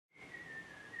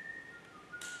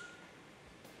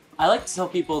I like to tell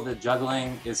people that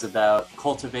juggling is about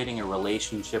cultivating a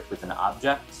relationship with an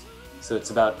object. So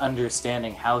it's about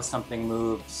understanding how something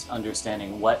moves,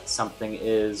 understanding what something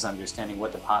is, understanding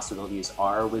what the possibilities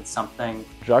are with something.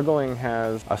 Juggling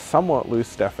has a somewhat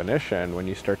loose definition when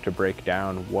you start to break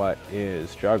down what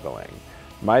is juggling.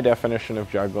 My definition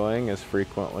of juggling is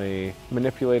frequently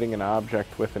manipulating an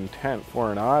object with intent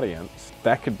for an audience.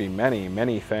 That could be many,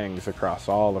 many things across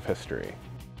all of history.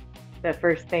 The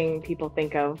first thing people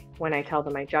think of when I tell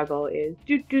them I juggle is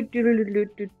do do do do do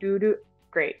do do do.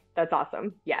 Great, that's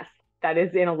awesome. Yes, that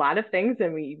is in a lot of things,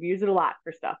 and we use it a lot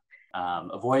for stuff.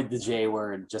 Avoid the J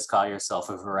word. Just call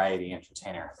yourself a variety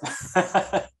entertainer.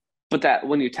 But that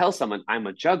when you tell someone I'm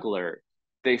a juggler,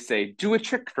 they say, "Do a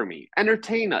trick for me,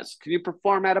 entertain us. Can you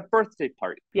perform at a birthday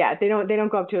party?" Yeah, they don't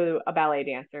go up to a ballet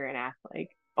dancer and ask like,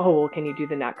 "Oh, well, can you do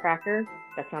the Nutcracker?"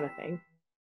 That's not a thing.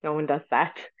 No one does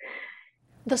that.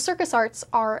 The circus arts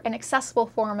are an accessible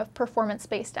form of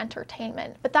performance-based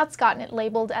entertainment, but that's gotten it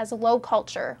labeled as low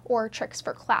culture or tricks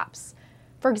for claps.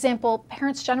 For example,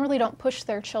 parents generally don't push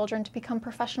their children to become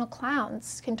professional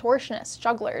clowns, contortionists,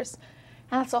 jugglers,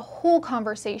 and that's a whole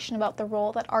conversation about the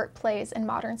role that art plays in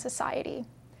modern society.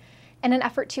 In an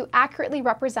effort to accurately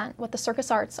represent what the circus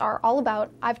arts are all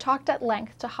about, I've talked at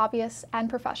length to hobbyists and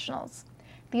professionals.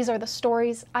 These are the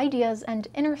stories, ideas, and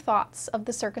inner thoughts of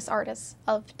the circus artists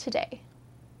of today.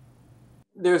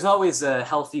 There's always a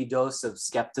healthy dose of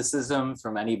skepticism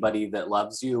from anybody that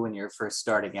loves you when you're first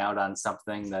starting out on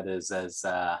something that is as,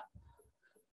 I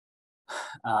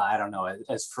don't know,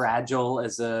 as fragile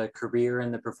as a career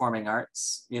in the performing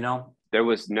arts, you know? There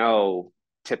was no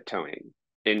tiptoeing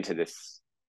into this.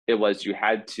 It was you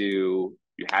had to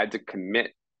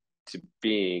commit to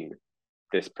being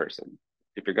this person.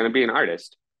 If you're going to be an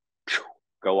artist,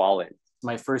 go all in.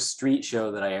 My first street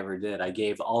show that I ever did, I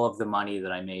gave all of the money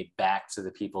that I made back to the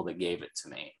people that gave it to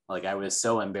me. Like, I was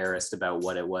so embarrassed about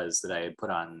what it was that I had put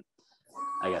on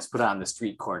the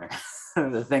street corner.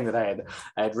 The thing that I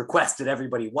had requested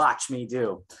everybody watch me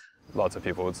do. Lots of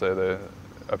people would say they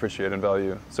appreciate and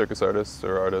value circus artists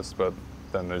or artists, but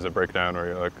then there's a breakdown where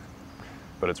you're like,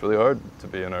 but it's really hard to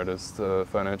be an artist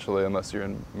financially unless you're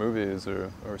in movies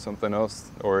or something else,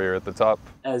 or you're at the top.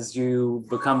 As you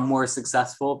become more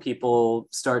successful, people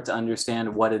start to understand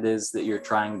what it is that you're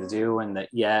trying to do, and that,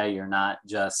 yeah, you're not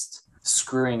just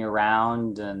screwing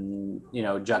around and, you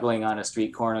know, juggling on a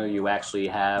street corner. You actually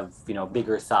have, you know,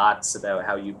 bigger thoughts about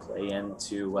how you play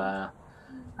into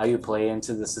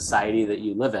the society that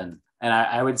you live in. And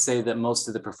I would say that most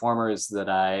of the performers that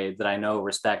I know,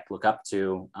 respect, look up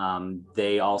to,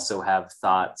 they also have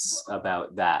thoughts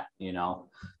about that. You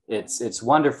know, it's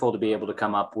wonderful to be able to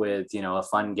come up with, you know, a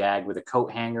fun gag with a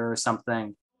coat hanger or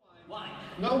something. Wine.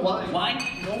 No wine. Wine.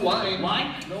 No wine.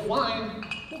 Wine. No wine.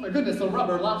 Oh my goodness, a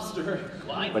rubber lobster.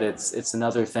 Wine. But it's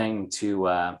another thing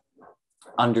to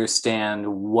understand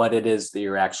what it is that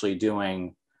you're actually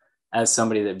doing as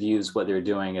somebody that views what they're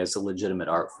doing as a legitimate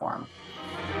art form.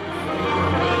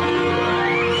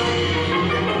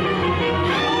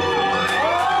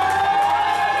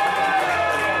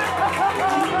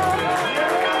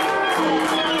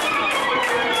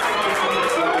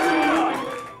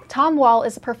 Tom Wall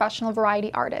is a professional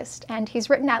variety artist, and he's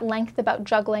written at length about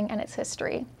juggling and its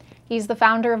history. He's the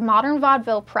founder of Modern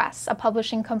Vaudeville Press, a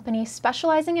publishing company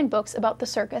specializing in books about the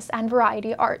circus and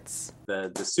variety arts.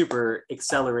 The super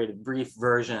accelerated brief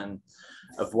version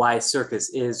of why circus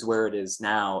is where it is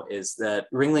now is that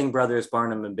Ringling Brothers,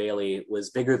 Barnum and Bailey was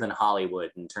bigger than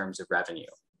Hollywood in terms of revenue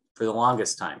for the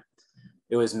longest time.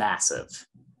 It was massive.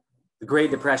 The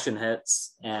Great Depression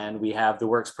hits, and we have the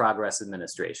Works Progress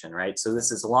Administration, right? So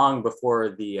this is long before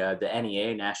the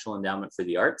NEA, National Endowment for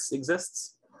the Arts,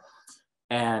 exists.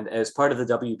 And as part of the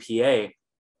WPA,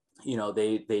 you know,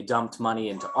 they dumped money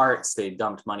into arts, they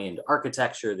dumped money into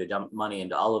architecture, they dumped money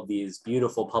into all of these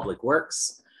beautiful public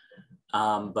works.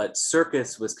 But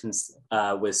circus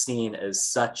was seen as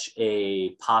such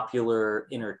a popular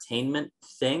entertainment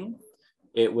thing.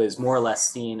 It was more or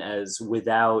less seen as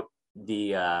without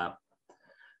the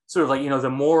sort of like, you know, the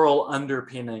moral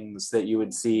underpinnings that you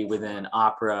would see within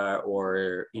opera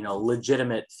or, you know,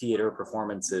 legitimate theater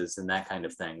performances and that kind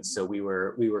of thing. So we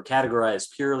were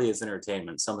categorized purely as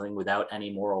entertainment, something without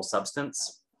any moral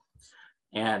substance.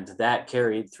 And that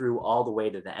carried through all the way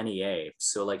to the NEA.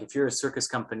 So like if you're a circus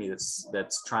company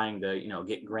that's trying to, you know,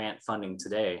 get grant funding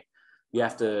today, you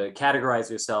have to categorize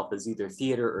yourself as either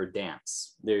theater or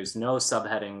dance. There's no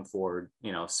subheading for,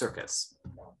 you know, circus.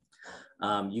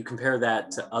 You compare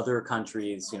that to other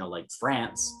countries, you know, like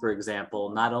France, for example,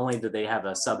 not only do they have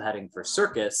a subheading for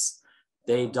circus,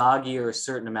 they dog ear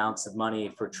certain amounts of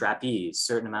money for trapeze,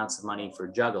 certain amounts of money for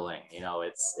juggling. You know,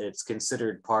 it's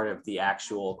considered part of the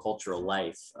actual cultural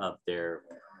life of their,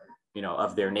 you know,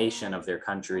 of their nation, of their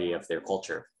country, of their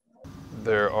culture.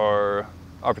 There are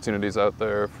opportunities out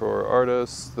there for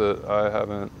artists that I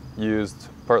haven't used,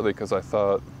 partly because I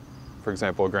thought, for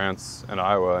example, grants in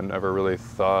Iowa, I never really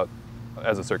thought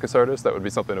as a circus artist that would be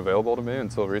something available to me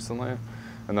until recently.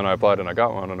 And then I applied and I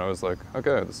got one, and I was like,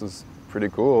 okay, this is pretty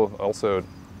cool. Also, it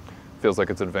feels like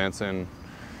it's advancing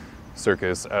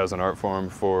circus as an art form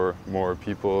for more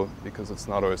people, because it's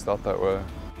not always thought that way.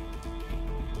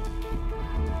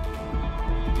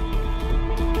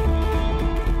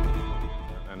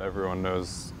 And everyone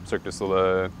knows Cirque du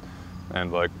Soleil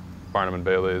and like Barnum and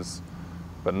Bailey's,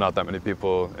 but not that many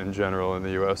people in general in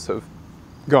the US have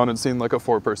gone and seen like a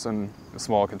 4-person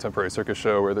small contemporary circus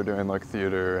show where they're doing like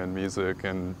theater and music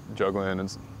and juggling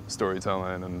and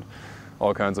storytelling and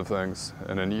all kinds of things.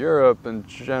 And in Europe in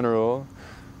general,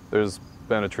 there's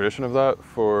been a tradition of that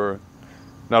for,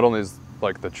 not only is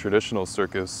like the traditional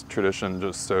circus tradition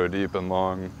just so deep and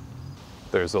long,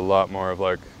 there's a lot more of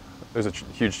like, there's a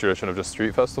huge tradition of just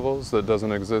street festivals that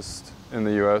doesn't exist in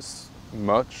the US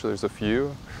much. There's a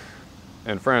few.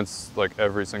 In France, like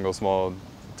every single small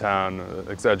town,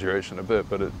 exaggeration a bit,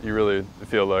 but you really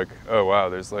feel like, oh wow,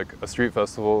 there's like a street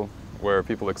festival where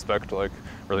people expect like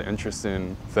really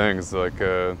interesting things like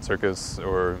circus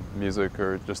or music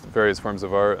or just various forms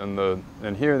of art.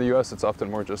 And here in the US, it's often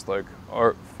more just like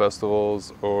art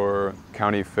festivals or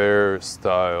county fair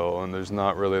style, and there's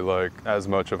not really like as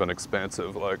much of an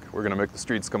expansive like, we're gonna make the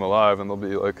streets come alive and there'll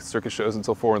be like circus shows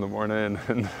until 4 a.m.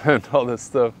 and all this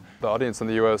stuff. The audience in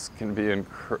the US can be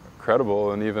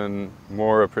incredible and even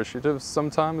more appreciative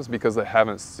sometimes because they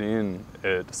haven't seen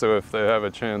it. So if they have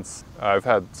a chance, I've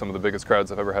had some of the biggest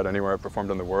crowds I've ever had anywhere I've performed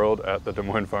in the world at the Des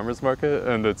Moines Farmers Market,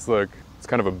 and it's like, it's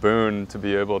kind of a boon to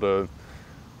be able to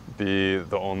be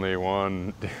the only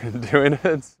one doing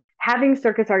it. Having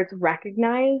circus arts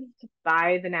recognized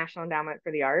by the National Endowment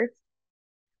for the Arts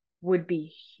would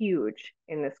be huge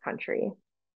in this country.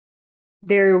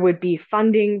 There would be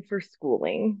funding for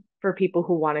schooling for people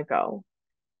who want to go.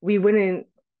 We wouldn't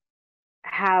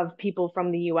have people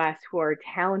from the US who are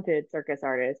talented circus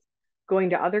artists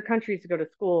going to other countries to go to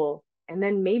school and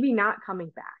then maybe not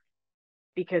coming back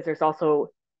because there's also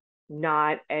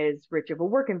not as rich of a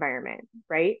work environment,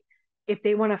 right? If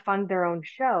they want to fund their own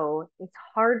show, it's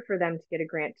hard for them to get a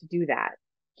grant to do that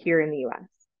here in the US.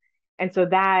 And so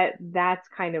that's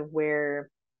kind of where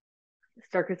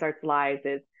circus arts lies,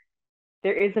 is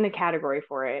there isn't a category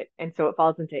for it. And so it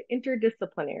falls into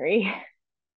interdisciplinary,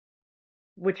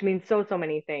 which means so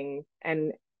many things.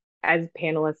 And as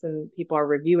panelists and people are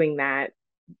reviewing that,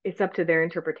 it's up to their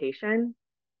interpretation.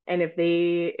 And if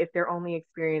their only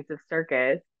experience of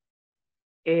circus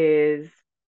is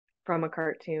from a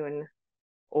cartoon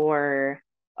or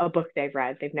a book they've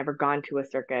read, they've never gone to a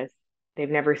circus, they've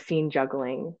never seen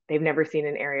juggling, they've never seen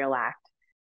an aerial act,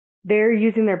 they're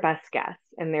using their best guess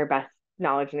and their best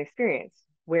knowledge and experience.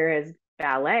 Whereas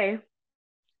ballet,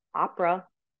 opera,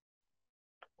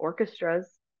 orchestras,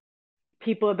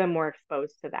 people have been more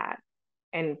exposed to that.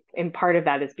 And part of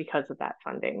that is because of that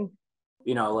funding.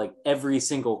 You know, like every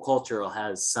single culture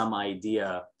has some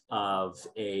idea of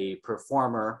a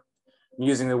performer. I'm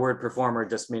using the word performer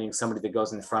just meaning somebody that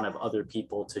goes in front of other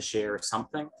people to share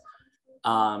something.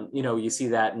 You know, you see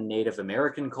that in Native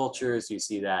American cultures, you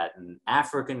see that in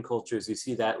African cultures, you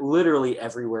see that literally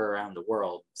everywhere around the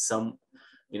world. Some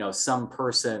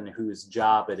person whose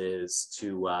job it is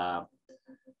to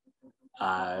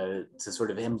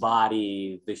sort of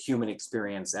embody the human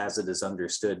experience as it is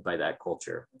understood by that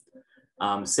culture.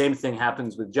 Same thing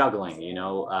happens with juggling. You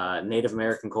know, Native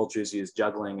American cultures use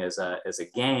juggling as a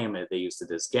game. They used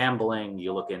it as gambling.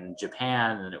 You look in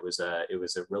Japan, and it was a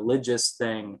religious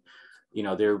thing. You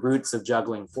know, there are roots of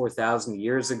juggling 4,000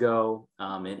 years ago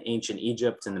in ancient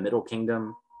Egypt in the Middle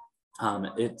Kingdom.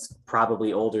 It's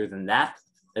probably older than that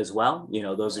as well. You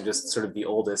know, those are just sort of the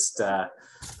oldest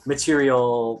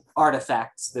material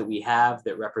artifacts that we have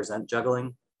that represent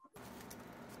juggling.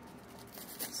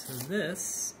 So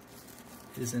this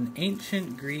is an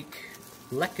ancient Greek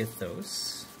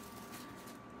lekithos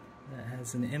that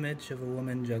has an image of a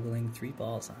woman juggling 3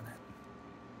 balls on it.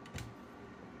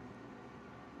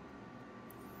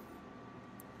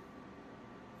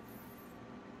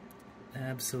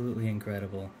 Absolutely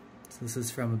incredible. So this is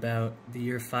from about the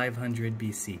year 500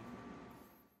 BC.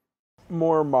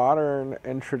 More modern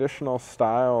and traditional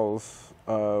styles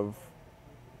of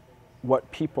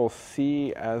what people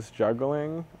see as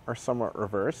juggling are somewhat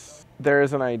reversed. There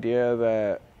is an idea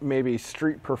that maybe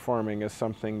street performing is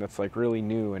something that's like really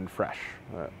new and fresh.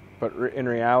 But in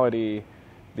reality,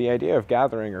 the idea of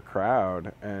gathering a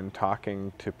crowd and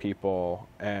talking to people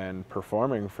and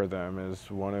performing for them is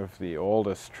one of the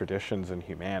oldest traditions in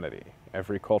humanity.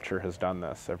 Every culture has done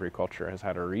this. Every culture has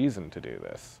had a reason to do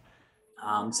this.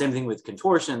 Same thing with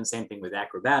contortion, same thing with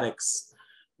acrobatics.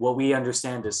 What we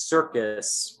understand as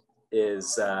circus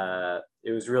is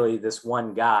it was really this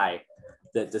one guy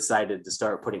that decided to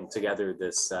start putting together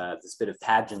this bit of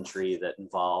pageantry that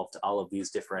involved all of these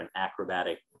different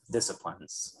acrobatic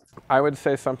disciplines. I would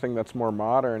say something that's more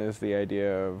modern is the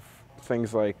idea of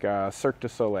things like Cirque du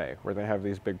Soleil, where they have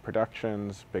these big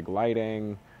productions, big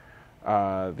lighting,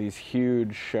 these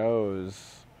huge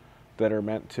shows that are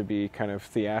meant to be kind of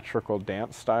theatrical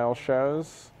dance style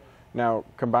shows. Now,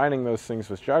 combining those things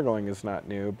with juggling is not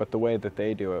new, but the way that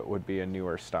they do it would be a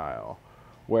newer style.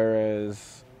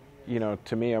 Whereas, you know,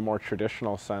 to me, a more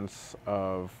traditional sense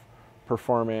of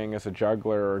performing as a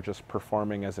juggler or just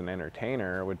performing as an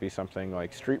entertainer would be something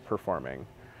like street performing.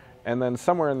 And then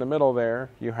somewhere in the middle there,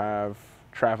 you have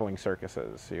traveling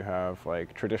circuses. You have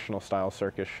like traditional style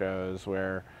circus shows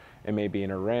where it may be in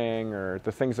a ring, or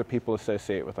the things that people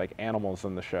associate with like animals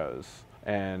in the shows,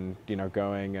 and, you know,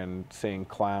 going and seeing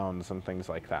clowns and things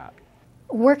like that.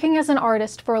 Working as an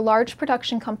artist for a large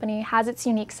production company has its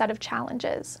unique set of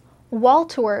challenges. Wall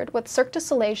toured with Cirque du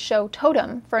Soleil's show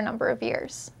Totem for a number of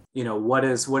years. You know, what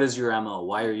is your MO?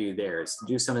 Why are you there? It's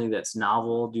do something that's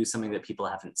novel, do something that people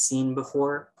haven't seen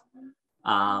before.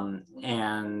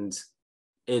 And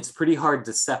it's pretty hard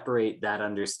to separate that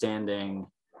understanding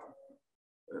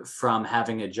from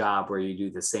having a job where you do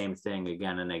the same thing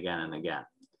again and again and again.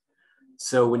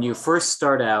 So when you first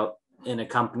start out in a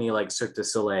company like Cirque du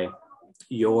Soleil,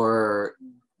 your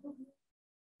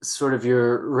sort of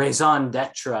your raison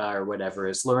d'etre or whatever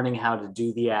is learning how to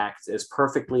do the act as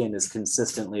perfectly and as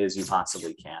consistently as you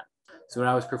possibly can. So when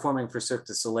I was performing for Cirque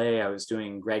du Soleil, I was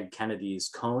doing Greg Kennedy's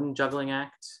cone juggling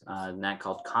act, an act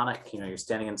called conic. You know, you're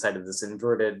standing inside of this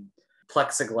inverted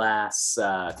plexiglass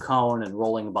cone and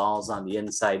rolling balls on the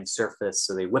inside surface,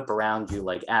 so they whip around you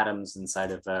like atoms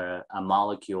inside of a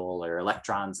molecule, or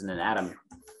electrons in an atom.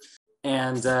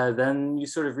 And then you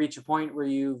sort of reach a point where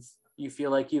you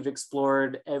feel like you've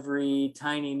explored every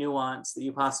tiny nuance that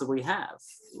you possibly have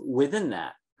within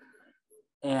that.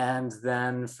 And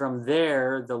then from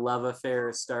there, the love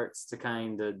affair starts to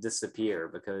kind of disappear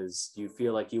because you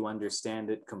feel like you understand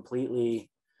it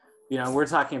completely. You know, we're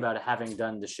talking about having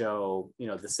done the show, you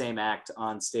know, the same act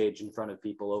on stage in front of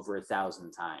people over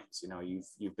 1,000 times. You know,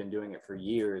 you've been doing it for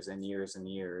years and years and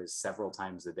years, several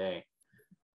times a day.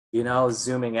 You know,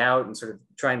 zooming out and sort of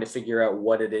trying to figure out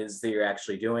what it is that you're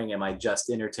actually doing. Am I just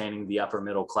entertaining the upper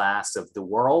middle class of the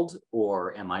world,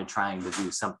 or am I trying to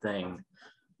do something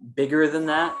bigger than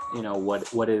that? You know,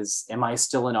 what is, am I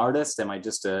still an artist? Am I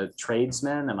just a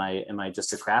tradesman? Am I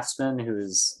just a craftsman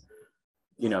who's,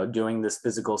 you know, doing this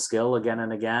physical skill again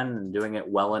and again and doing it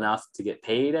well enough to get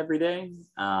paid every day?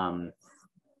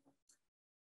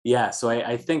 Yeah, so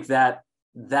I think that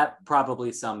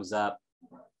probably sums up,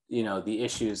 you know, the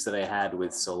issues that I had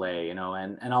with Soleil, you know,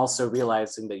 and also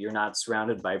realizing that you're not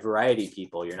surrounded by variety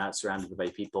people. You're not surrounded by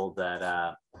people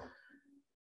that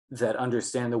that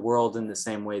understand the world in the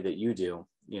same way that you do.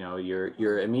 You know,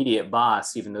 your immediate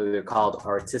boss, even though they're called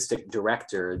artistic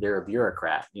director, they're a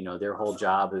bureaucrat. You know, their whole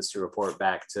job is to report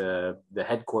back to the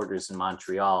headquarters in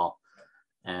Montreal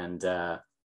and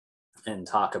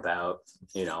talk about,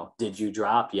 you know, did you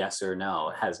drop? Yes or no.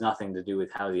 It has nothing to do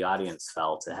with how the audience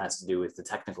felt. It has to do with the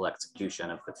technical execution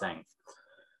of the thing.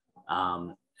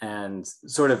 And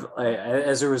sort of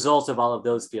as a result of all of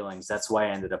those feelings, that's why I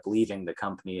ended up leaving the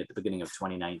company at the beginning of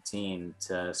 2019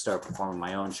 to start performing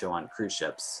my own show on cruise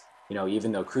ships. You know,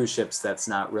 even though cruise ships, that's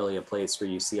not really a place where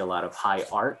you see a lot of high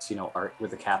art, you know, art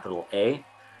with a capital A.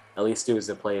 At least it was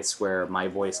a place where my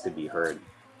voice could be heard.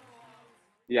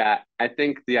 Yeah, I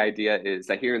think the idea is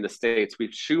that here in the States, we've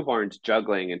shoehorned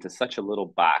juggling into such a little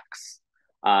box.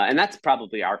 And that's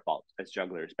probably our fault as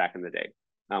jugglers back in the day.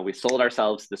 We sold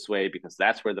ourselves this way because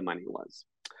that's where the money was.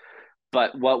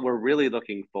 But what we're really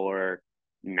looking for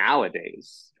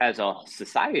nowadays as a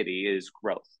society is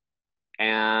growth.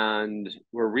 And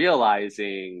we're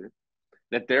realizing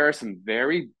that there are some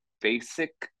very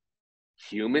basic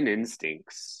human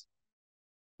instincts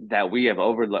that we have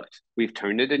overlooked. We've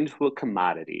turned it into a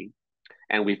commodity,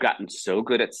 and we've gotten so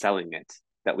good at selling it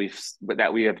that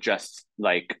we have just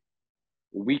like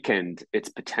weakened its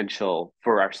potential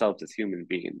for ourselves as human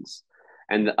beings.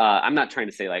 And I'm not trying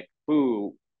to say like,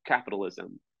 ooh,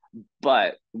 capitalism,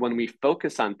 but when we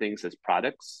focus on things as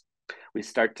products, we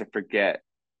start to forget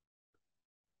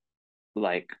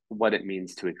like what it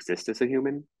means to exist as a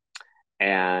human.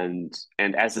 And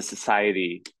as a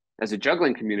society, as a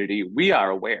juggling community, we are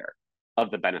aware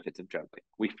of the benefits of juggling.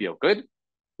 We feel good,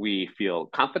 we feel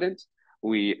confident,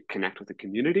 we connect with the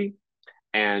community,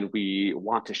 and we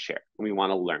want to share, we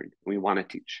want to learn, we want to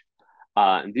teach.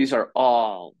 And these are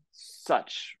all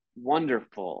such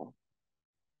wonderful,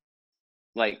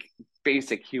 like,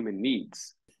 basic human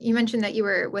needs. You mentioned that you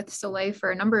were with Soleil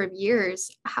for a number of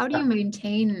years. How do you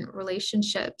maintain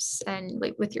relationships and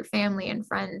like with your family and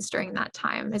friends during that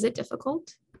time? Is it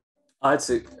difficult?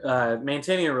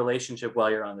 Maintaining a relationship while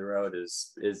you're on the road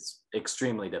is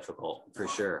extremely difficult, for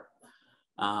sure.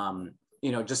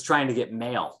 Just trying to get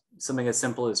mail, something as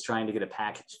simple as trying to get a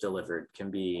package delivered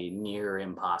can be near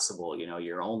impossible.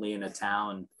 You're only in a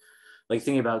town, like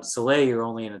thinking about Soleil, you're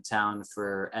only in a town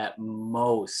for at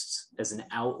most, as an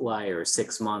outlier,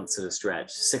 6 months at a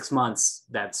stretch. 6 months,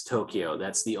 that's Tokyo.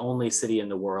 That's the only city in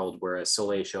the world where a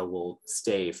Soleil show will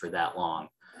stay for that long.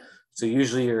 So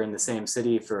usually you're in the same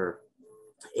city for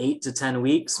 8 to 10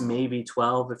 weeks, maybe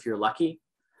 12 if you're lucky.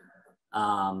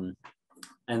 And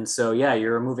so, yeah,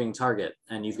 you're a moving target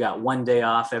and you've got 1 day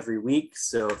off every week.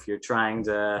 So if you're trying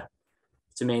to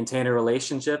maintain a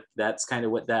relationship, that's kind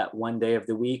of what that 1 day of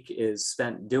the week is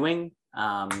spent doing.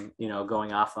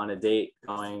 Going off on a date,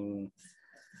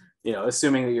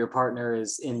 assuming that your partner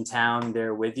is in town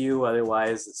there with you.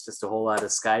 Otherwise, it's just a whole lot of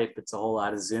Skype. It's a whole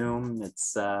lot of Zoom.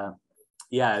 It's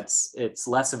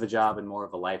less of a job and more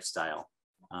of a lifestyle.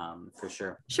 For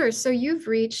sure. Sure. So you've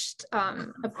reached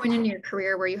a point in your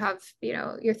career where you have,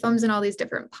 your thumbs in all these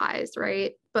different pies,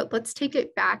 right? But let's take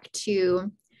it back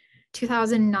to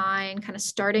 2009, kind of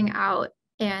starting out.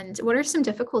 And what are some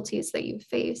difficulties that you've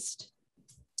faced?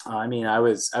 I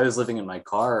was living in my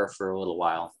car for a little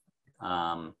while.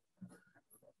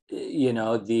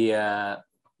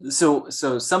 So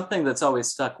something that's always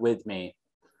stuck with me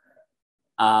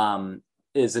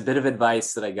is a bit of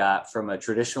advice that I got from a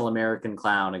traditional American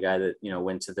clown, a guy that,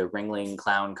 went to the Ringling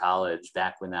Clown College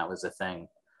back when that was a thing.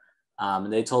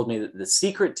 And they told me that the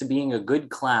secret to being a good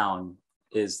clown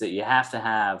is that you have to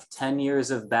have 10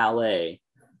 years of ballet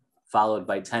followed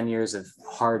by 10 years of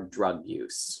hard drug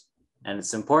use. And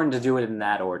it's important to do it in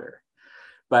that order.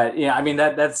 But yeah,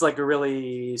 that's like a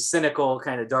really cynical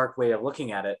kind of dark way of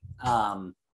looking at it.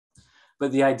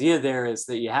 But the idea there is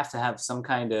that you have to have some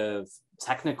kind of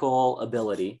technical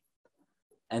ability,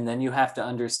 and then you have to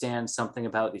understand something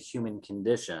about the human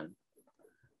condition.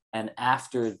 And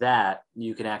after that,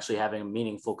 you can actually have a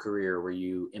meaningful career where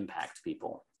you impact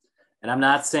people. And I'm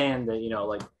not saying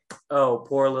that, oh,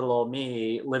 poor little old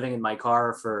me living in my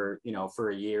car for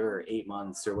a year or 8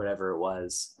 months or whatever it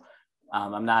was.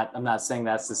 I'm not saying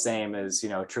that's the same as,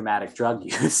 traumatic drug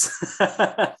use.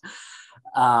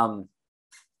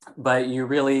 But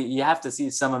you have to see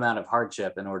some amount of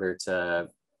hardship in order to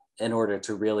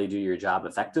really do your job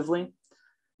effectively.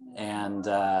 And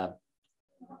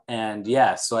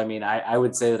yeah, so I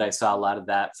would say that I saw a lot of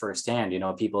that firsthand.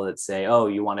 People that say, oh,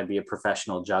 you want to be a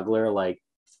professional juggler, like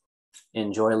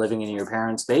enjoy living in your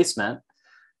parents' basement.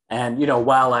 And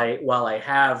while I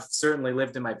have certainly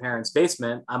lived in my parents'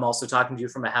 basement, I'm also talking to you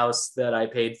from a house that I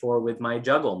paid for with my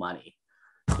juggle money.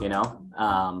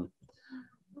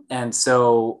 And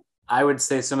so I would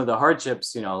say some of the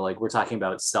hardships, like we're talking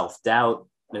about self-doubt.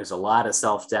 There's a lot of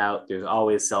self-doubt. There's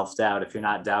always self-doubt. If you're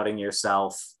not doubting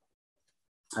yourself,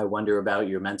 I wonder about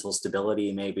your mental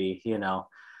stability, maybe,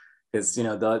 because,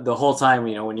 the whole time,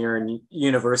 when you're in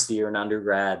university or an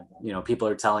undergrad, people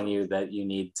are telling you that you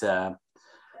need to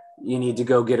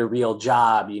go get a real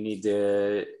job. You need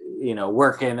to,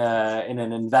 work in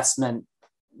an investment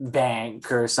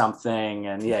bank or something.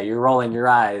 And yeah, you're rolling your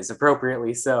eyes,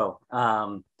 appropriately so.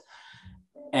 And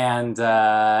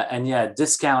yeah,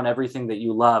 discount everything that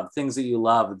you love, things that you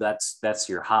love. That's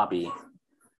your hobby.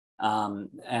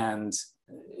 And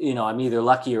I'm either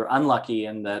lucky or unlucky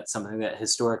in that something that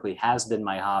historically has been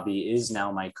my hobby is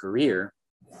now my career.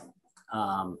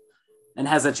 And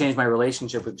has that changed my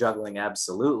relationship with juggling?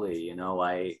 Absolutely.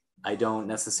 I don't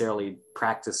necessarily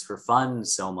practice for fun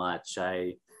so much.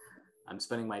 I'm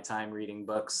spending my time reading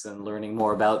books and learning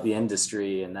more about the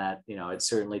industry, and that, it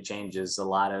certainly changes a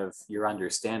lot of your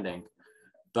understanding.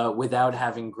 But without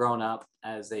having grown up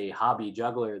as a hobby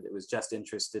juggler that was just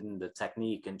interested in the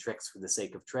technique and tricks for the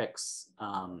sake of tricks,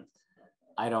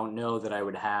 I don't know that I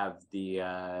would have the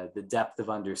depth of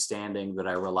understanding that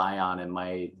I rely on in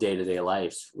my day-to-day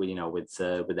life, with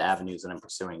the avenues that I'm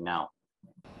pursuing now.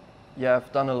 Yeah,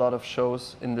 I've done a lot of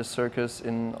shows in the circus,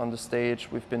 on the stage.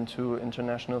 We've been to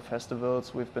international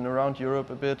festivals. We've been around Europe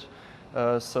a bit,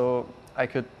 so I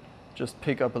could just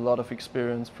pick up a lot of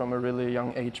experience from a really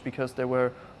young age, because there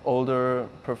were older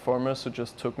performers who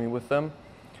just took me with them,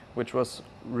 which was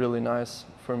really nice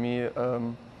for me.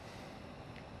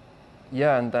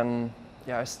 Yeah, and then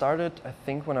I started, I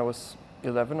think, when I was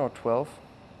 11 or 12.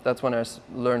 That's when I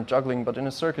learned juggling, but in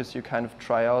a circus you kind of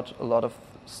try out a lot of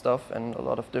stuff and a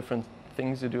lot of different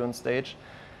things you do on stage.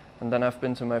 And then I've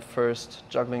been to my first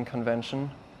juggling convention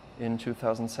in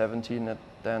 2017, and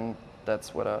then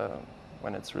that's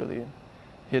when it's really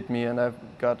hit me, and I've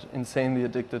got insanely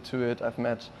addicted to it. I've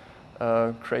met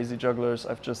crazy jugglers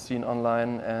I've just seen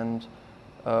online, and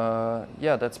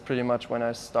yeah, that's pretty much when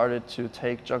I started to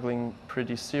take juggling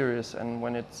pretty serious, and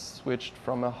when it switched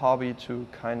from a hobby to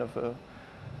kind of a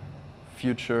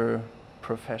future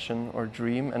profession or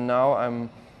dream. And now I'm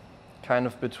kind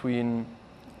of between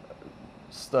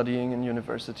studying in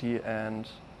university and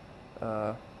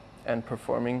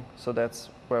performing, so that's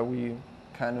where we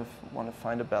kind of want to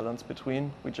find a balance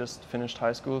between. We just finished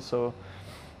high school, so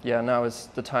yeah, now is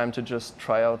the time to just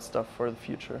try out stuff for the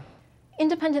future.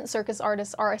 Independent circus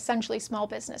artists are essentially small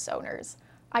business owners.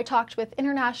 I talked with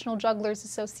International Jugglers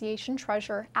Association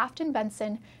Treasurer Afton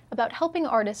Benson about helping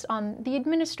artists on the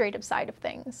administrative side of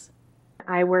things.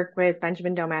 I work with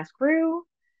Benjamin Domask-ruh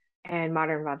and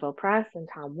Modern Vaudeville Press and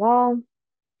Tom Wall.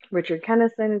 Richard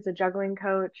Kennison is a juggling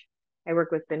coach. I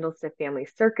work with Bindlestiff Family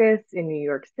Circus in New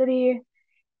York City.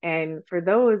 And for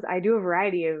those, I do a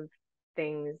variety of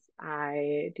things.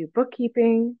 I do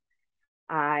bookkeeping.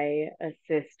 I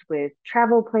assist with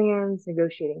travel plans,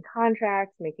 negotiating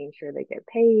contracts, making sure they get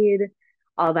paid,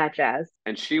 all that jazz.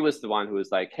 And she was the one who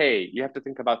was like, hey, you have to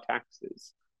think about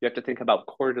taxes. You have to think about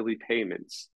quarterly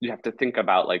payments. You have to think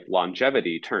about like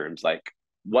longevity terms, like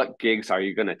what gigs are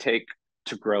you going to take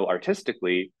to grow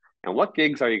artistically, and what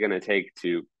gigs are you going to take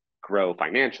to grow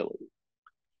financially?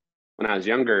 When I was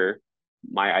younger,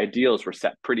 my ideals were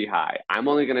set pretty high. I'm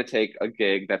only going to take a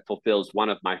gig that fulfills one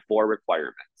of my 4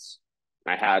 requirements.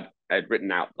 I'd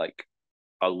written out like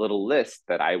a little list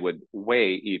that I would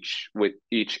weigh each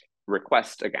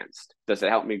request against. Does it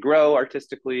help me grow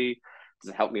artistically? Does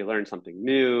it help me learn something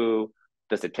new?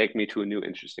 Does it take me to a new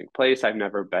interesting place I've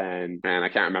never been? And I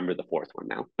can't remember the 4th one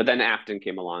now. But then Afton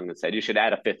came along and said, you should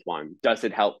add a 5th one. Does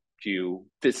it help you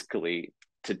fiscally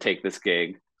to take this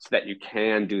gig so that you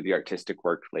can do the artistic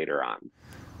work later on?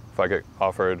 If I get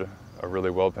offered a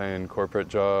really well-paying corporate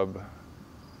job,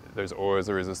 there's always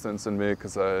a resistance in me,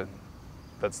 because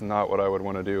that's not what I would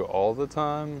want to do all the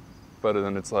time. But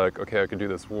then it's like, okay, I could do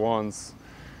this once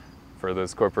for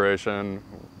this corporation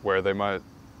where they might,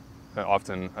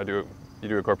 often you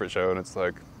do a corporate show and it's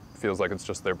like, feels like it's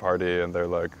just their party, and they're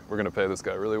like, we're going to pay this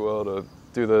guy really well to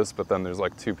do this, but then there's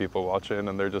like 2 people watching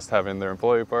and they're just having their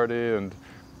employee party, and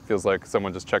feels like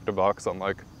someone just checked a box on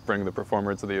like bring the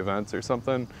performer to the event or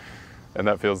something. And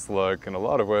that feels like, in a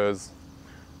lot of ways,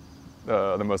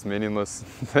 the most meaningless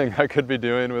thing I could be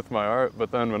doing with my art.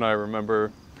 But then when I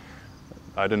remember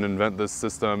I didn't invent this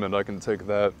system, and I can take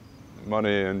that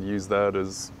money and use that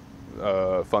as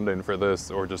funding for this,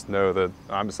 or just know that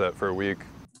I'm set for a week.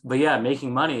 But yeah,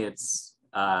 making money, it's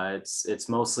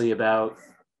mostly about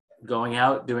going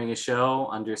out, doing a show,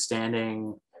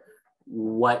 understanding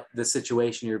what the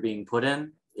situation you're being put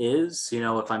in is. You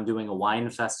know, if I'm doing a wine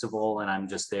festival and I'm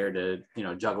just there to, you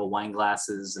know, juggle wine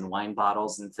glasses and wine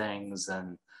bottles and things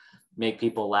and make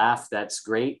people laugh, that's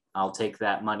great. I'll take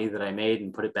that money that I made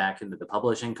and put it back into the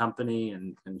publishing company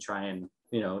and try and,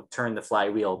 you know, turn the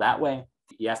flywheel that way.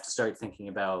 You have to start thinking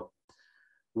about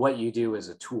what you do as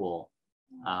a tool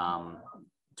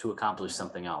to accomplish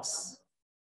something else.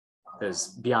 Because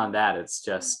beyond that, it's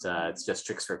just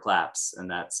tricks for claps, and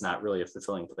that's not really a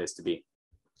fulfilling place to be.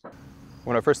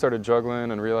 When I first started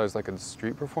juggling and realized I could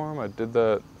street perform, I did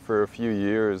that for a few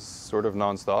years, sort of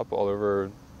nonstop, all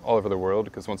over the world.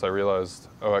 Because once I realized,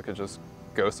 oh, I could just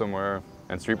go somewhere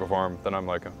and street perform, then I'm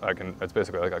like, it's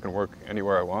basically like I can work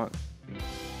anywhere I want.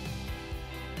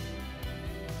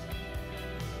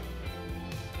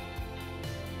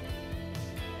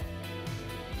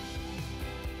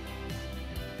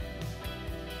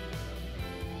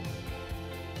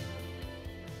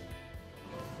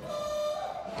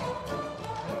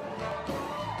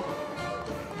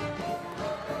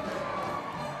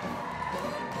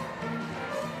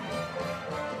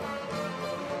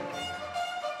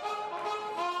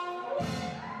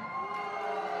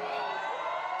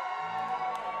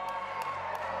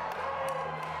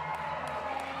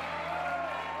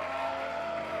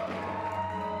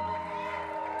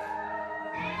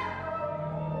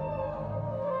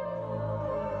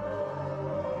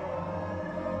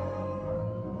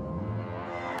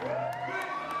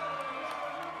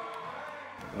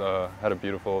 Had a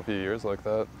beautiful few years like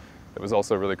that. it was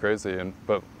also really crazy.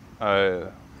 But I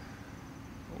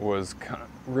was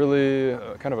really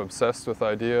kind of obsessed with the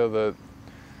idea that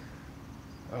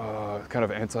kind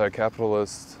of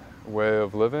anti-capitalist way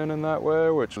of living in that way,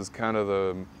 which is kind of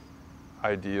the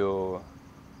ideal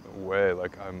way.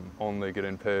 Like, I'm only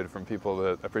getting paid from people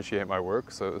that appreciate my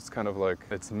work, so it's kind of like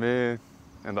it's me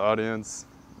and the audience,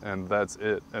 and that's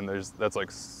it. And that's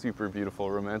like super beautiful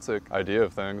romantic idea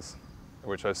of things,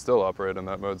 which I still operate in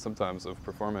that mode sometimes of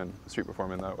street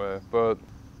performing that way. But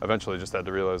eventually just had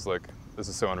to realize, like, this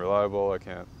is so unreliable, I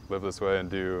can't live this way and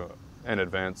do and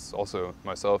advance also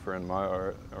myself or in my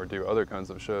art or do other kinds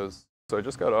of shows. So I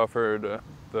just got offered,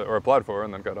 or applied for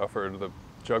and then got offered the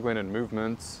juggling and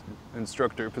movement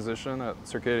instructor position at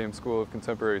Circadian School of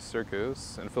Contemporary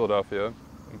Circus in Philadelphia.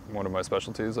 One of my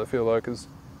specialties, I feel like, is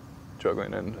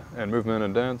juggling and movement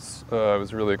and dance. I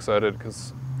was really excited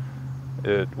because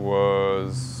it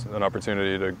was an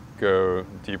opportunity to go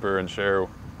deeper and share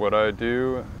what I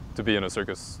do. To be in a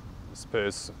circus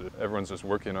space, everyone's just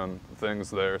working on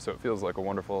things there, so it feels like a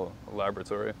wonderful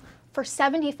laboratory. For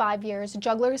 75 years,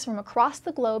 jugglers from across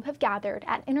the globe have gathered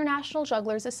at International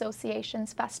Jugglers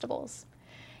Association's festivals.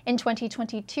 In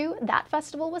 2022, that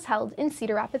festival was held in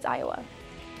Cedar Rapids, Iowa.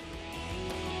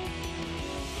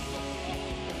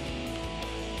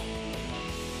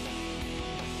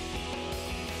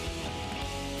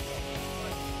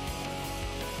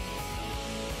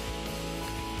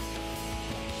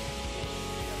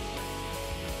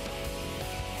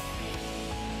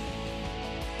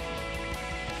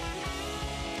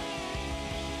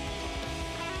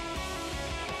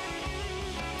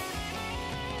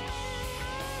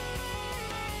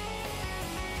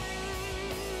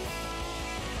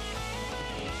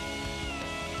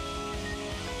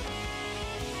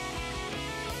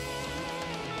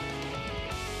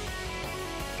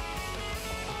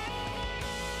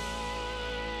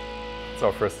 It's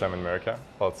our first time in America,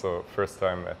 also first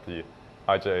time at the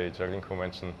IJA Juggling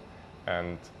Convention,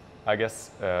 and I guess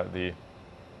the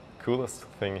coolest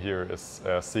thing here is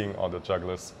seeing all the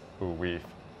jugglers who we've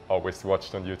always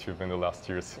watched on YouTube in the last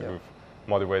years, who've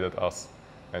motivated us,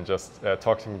 and just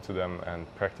talking to them and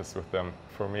practice with them.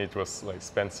 For me it was like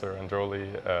Spencer and Rolly,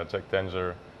 Jack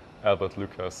Danger, Albert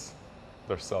Lucas,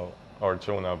 Dersal, or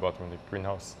Jonah Bottomley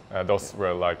Greenhouse. Those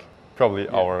were like probably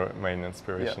our main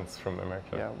inspirations from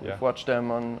America. Yeah, we've watched them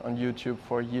on YouTube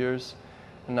for years,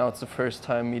 and now it's the first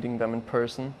time meeting them in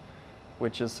person,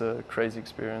 which is a crazy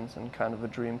experience and kind of a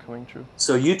dream coming true.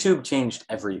 So YouTube changed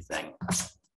everything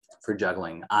for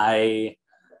juggling. I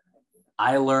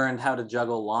learned how to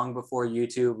juggle long before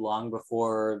YouTube, long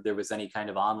before there was any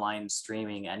kind of online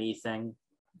streaming anything.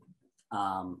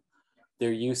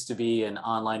 There used to be an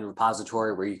online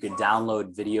repository where you could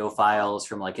download video files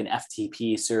from like an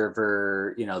FTP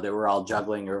server, you know, they were all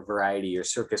juggling or variety or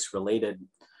circus related.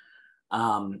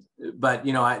 But,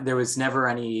 you know, there was never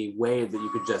any way that you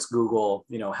could just Google,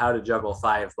 you know, how to juggle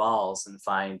 5 balls and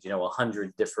find, you know,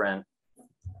 100 different,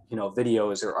 you know,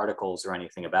 videos or articles or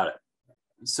anything about it.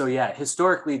 So yeah,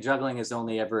 historically juggling has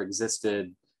only ever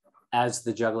existed as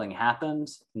the juggling happened.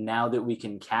 Now that we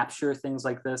can capture things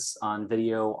like this on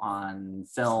video, on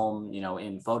film, you know,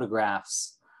 in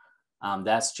photographs,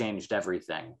 that's changed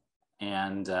everything.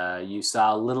 And you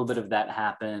saw a little bit of that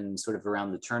happen sort of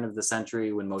around the turn of the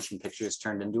century when motion pictures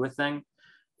turned into a thing.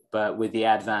 But with the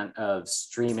advent of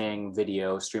streaming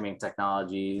video, streaming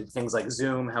technology, things like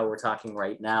Zoom, how we're talking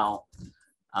right now,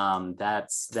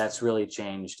 that's really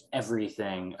changed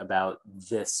everything about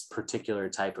this particular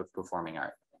type of performing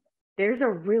art. There's a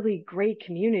really great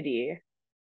community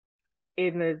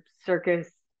in the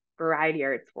circus variety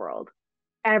arts world.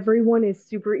 Everyone is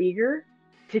super eager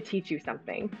to teach you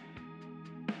something.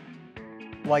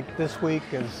 Like this week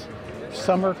is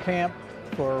summer camp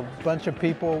for a bunch of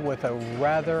people with a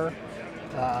rather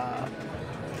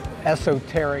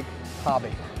esoteric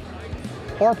hobby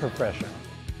or profession.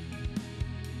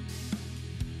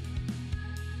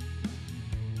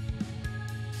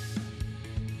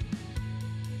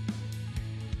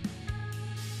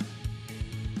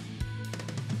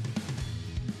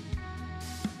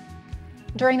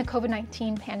 During the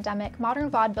COVID-19 pandemic, Modern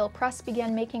Vaudeville Press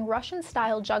began making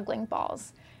Russian-style juggling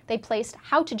balls. They placed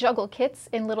how-to-juggle kits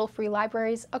in little free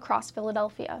libraries across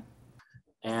Philadelphia.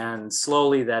 And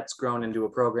slowly that's grown into a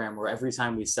program where every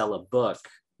time we sell a book,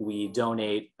 we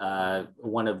donate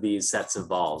one of these sets of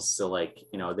balls. So like,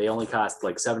 you know, they only cost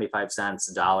like 75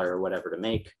 cents, $1 or whatever to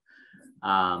make.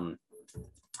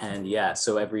 And yeah,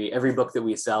 so every book that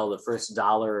we sell, the first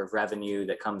 $1 of revenue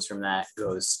that comes from that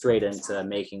goes straight into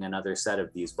making another set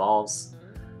of these balls.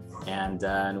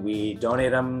 And we donate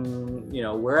them, you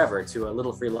know, wherever, to a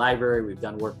little free library. We've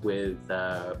done work with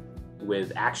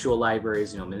with actual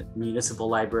libraries, municipal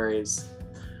libraries.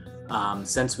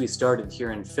 Since we started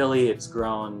here in Philly, it's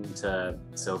grown to,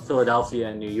 so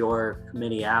Philadelphia, New York,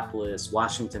 Minneapolis,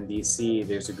 Washington, D.C.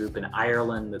 There's a group in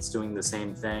Ireland that's doing the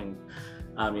same thing.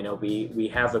 We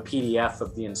have a PDF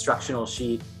of the instructional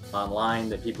sheet online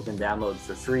that people can download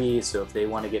for free. So if they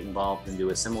want to get involved and do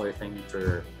a similar thing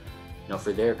for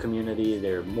their community,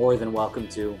 they're more than welcome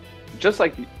to. Just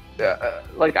like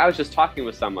I was just talking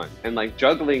with someone, and like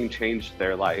juggling changed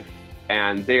their life,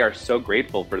 and they are so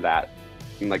grateful for that,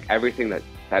 and like everything that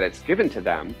it's given to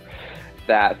them.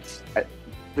 That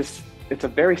it's a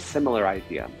very similar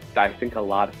idea that I think a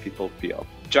lot of people feel.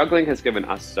 Juggling has given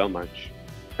us so much,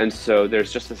 and so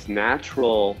there's just this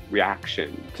natural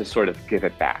reaction to sort of give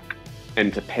it back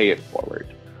and to pay it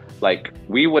forward. Like,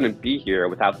 we wouldn't be here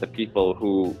without the people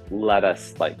who let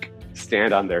us like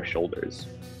stand on their shoulders.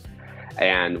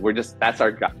 And that's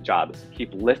our job, is to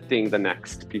keep lifting the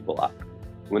next people up.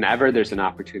 Whenever there's an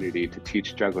opportunity to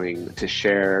teach juggling, to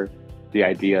share the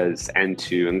ideas and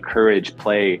to encourage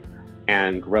play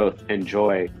and growth and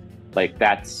joy, like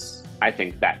I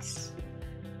think that's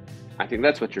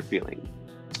what you're feeling.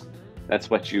 That's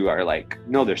what you are like,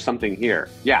 no, there's something here.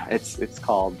 Yeah, it's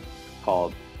called,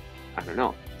 I don't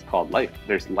know, it's called life.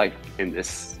 There's life in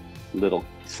this little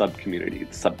sub-community,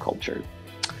 subculture.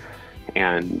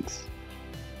 And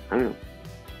I don't know.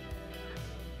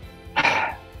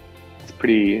 It's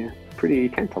pretty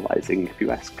tantalizing, if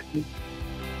you ask me.